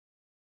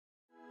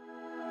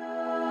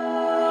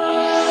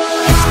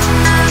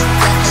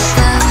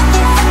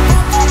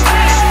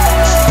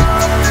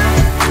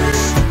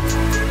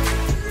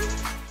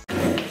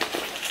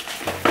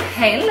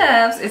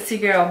loves, it's your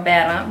girl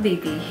Bad Aunt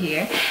BB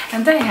here,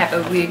 and I have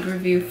a wig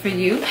review for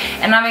you.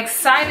 And I'm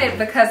excited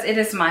because it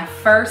is my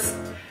first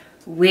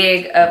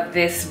wig of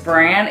this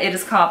brand. It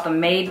is called the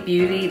Mayde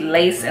Beauty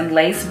Lace and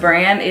Lace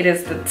brand. It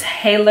is the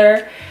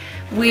Taylor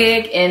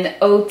wig in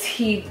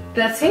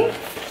OT33.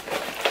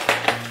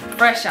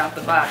 Fresh out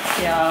the box,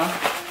 y'all.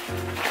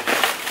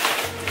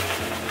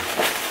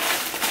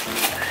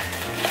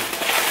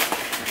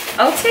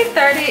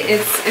 OT30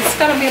 it's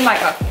gonna be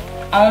like a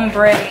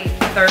ombre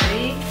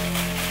 30.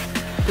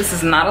 This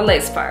is not a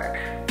lace part.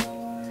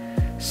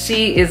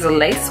 She is a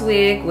lace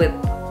wig with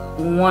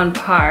one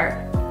part.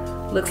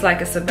 Looks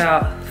like it's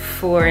about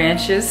 4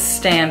 inches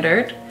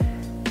standard.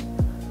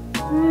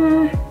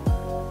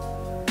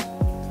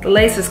 The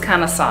lace is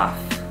kind of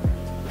soft.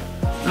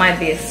 Might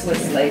be a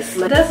Swiss lace.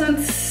 It doesn't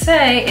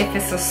say if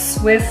it's a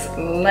Swiss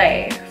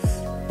lace,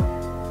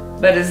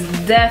 but it's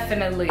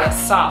definitely a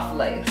soft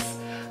lace.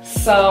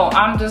 So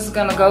I'm just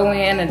gonna go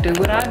in and do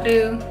what I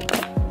do.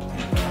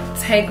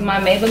 Take my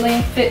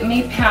Maybelline Fit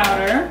Me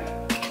powder.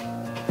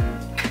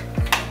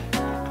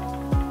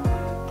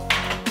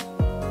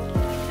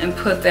 And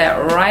put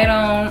that right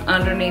on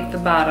underneath the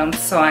bottom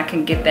so I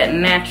can get that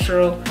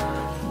natural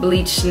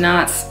bleach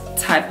knots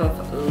type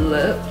of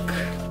look.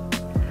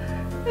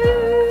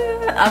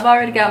 I've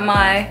already got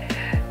my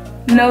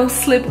no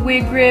slip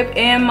wig grip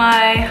and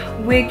my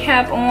wig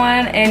cap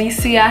on, and you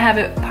see I have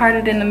it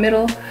parted in the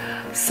middle.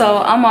 So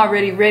I'm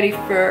already ready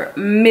for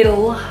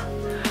middle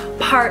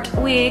part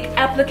wig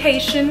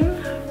application,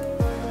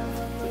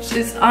 which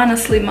is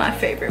honestly my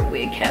favorite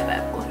wig cap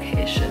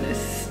application.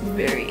 It's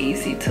very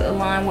easy to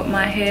align with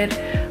my head.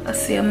 I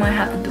see I might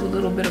have to do a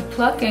little bit of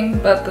plucking,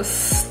 but the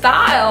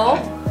style,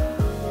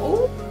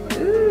 ooh,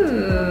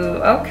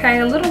 okay,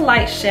 a little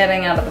light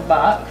shedding out of the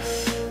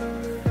box.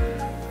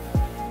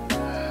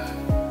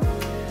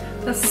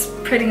 That's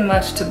pretty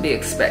much to be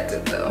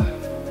expected though.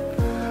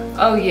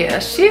 Oh yeah,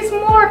 she's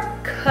more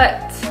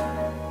cut.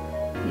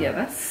 Yeah,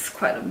 that's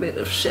quite a bit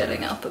of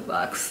shedding out the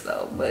box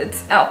though, but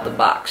it's out the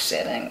box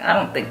shedding. I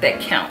don't think that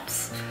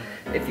counts.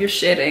 If you're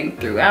shedding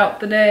throughout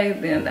the day,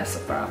 then that's a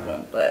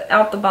problem. But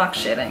out the box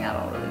shedding, I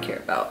don't really care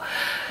about.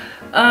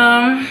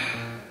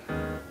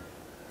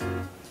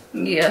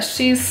 Yeah,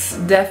 she's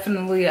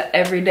definitely an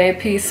everyday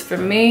piece for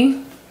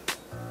me.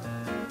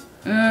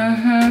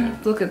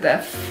 Look at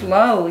that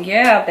flow.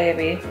 Yeah,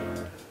 baby.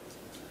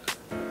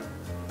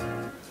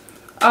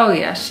 Oh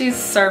yeah, she's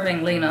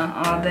serving Lena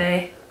all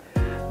day.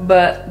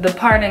 But the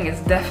parting is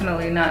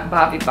definitely not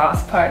Bobbi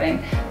Boss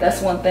parting.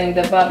 That's one thing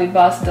that Bobbi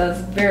Boss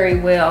does very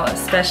well,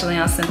 especially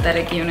on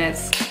synthetic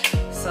units.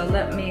 So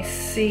let me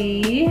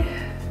see.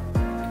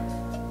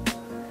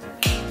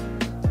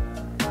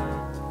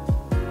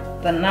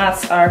 The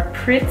knots are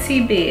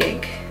pretty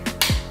big.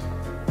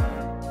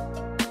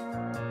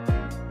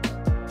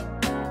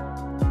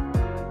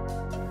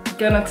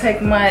 Gonna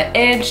take my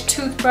edge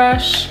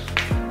toothbrush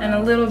and a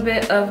little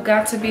bit of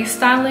Got To Be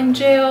styling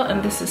gel,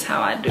 and this is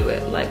how I do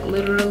it. Like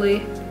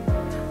literally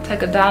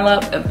take a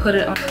dollop and put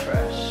it on the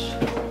brush.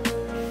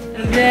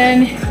 And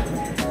then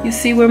you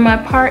see where my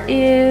part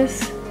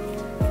is?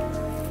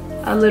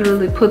 I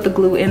literally put the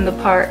glue in the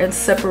part and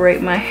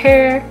separate my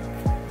hair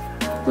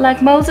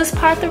like Moses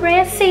part the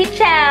Red Sea,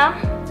 child.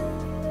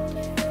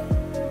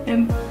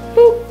 And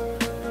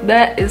boop,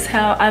 that is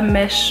how I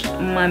mesh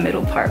my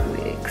middle part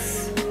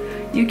wigs.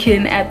 You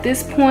can at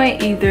this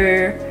point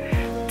either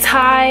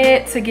tie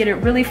it to get it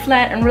really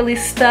flat and really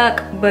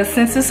stuck, but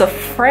since it's a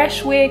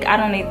fresh wig, I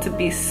don't need to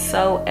be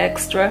so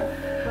extra.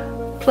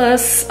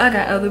 Plus, I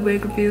got other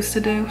wig reviews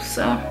to do,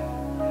 so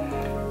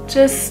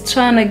just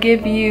trying to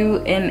give you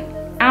an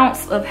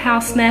ounce of how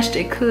snatched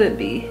it could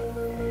be.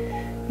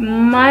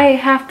 Might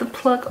have to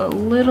pluck a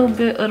little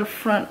bit of the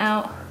front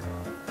out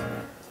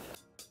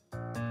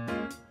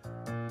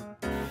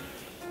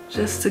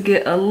just to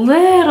get a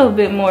little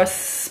bit more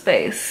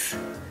space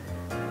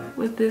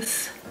with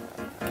this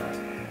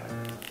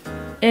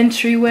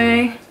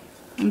entryway.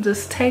 I'm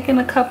just taking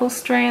a couple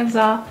strands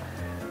off,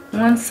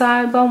 one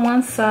side by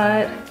one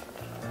side,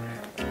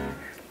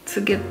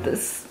 to get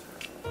this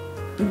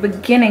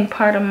beginning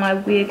part of my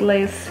wig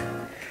lace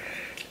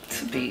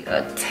to be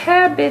a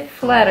tad bit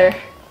flatter.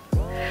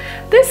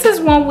 This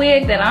is one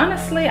wig that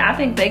honestly I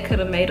think they could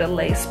have made a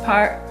lace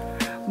part,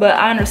 but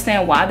I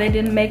understand why they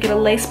didn't make it a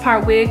lace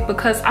part wig,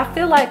 because I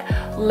feel like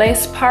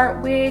lace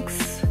part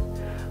wigs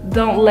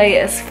don't lay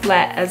as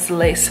flat as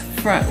lace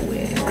front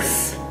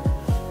wigs.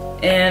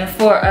 And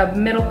for a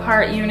middle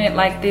part unit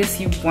like this,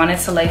 you want it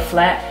to lay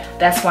flat.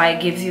 That's why it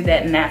gives you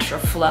that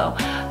natural flow.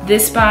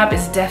 This bob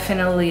is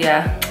definitely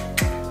a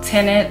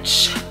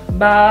 10-inch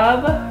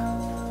bob.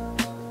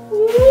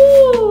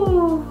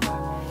 Woo!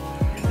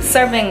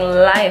 Serving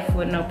life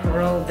with no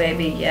parole,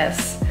 baby,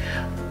 yes.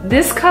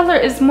 This color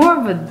is more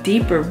of a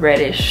deeper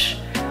reddish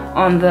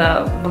on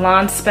the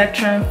blonde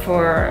spectrum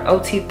for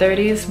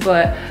OT30s,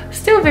 but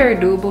still very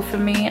doable for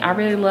me. I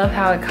really love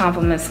how it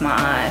complements my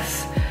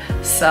eyes.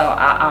 So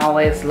I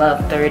always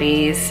love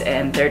 30s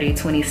and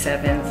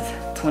 27s.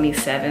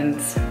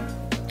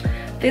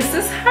 This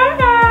is her.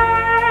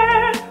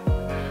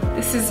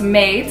 This is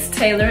Mayde's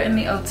Taylor in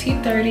the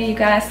OT30. You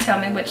guys tell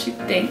me what you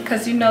think,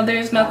 because you know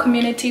there's no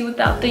community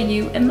without the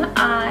U and the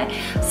I.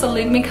 So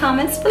leave me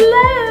comments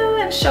below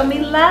and show me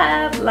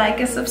love, like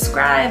and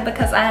subscribe,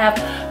 because I have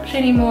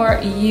plenty more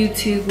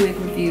YouTube wig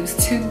reviews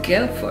to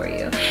go for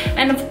you.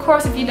 And of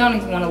course, if you don't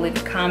even want to leave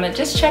a comment,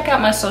 just check out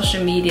my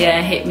social media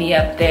and hit me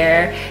up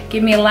there.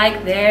 Give me a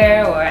like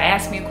there or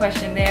ask me a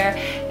question there.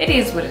 It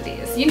is what it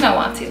is. You know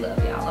Auntie love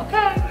y'all,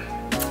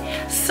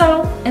 okay?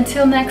 So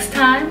until next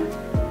time,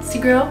 it's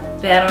your girl,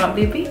 Bad Aunt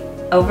Bibi,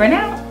 over and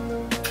out.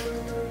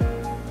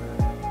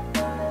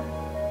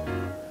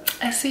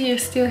 I see you're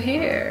still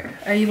here.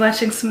 Are you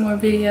watching some more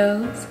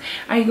videos?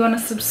 Are you gonna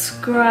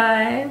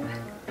subscribe?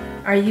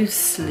 Are you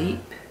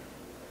asleep?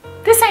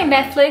 This ain't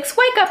Netflix.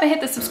 Wake up and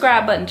hit the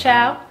subscribe button,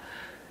 child.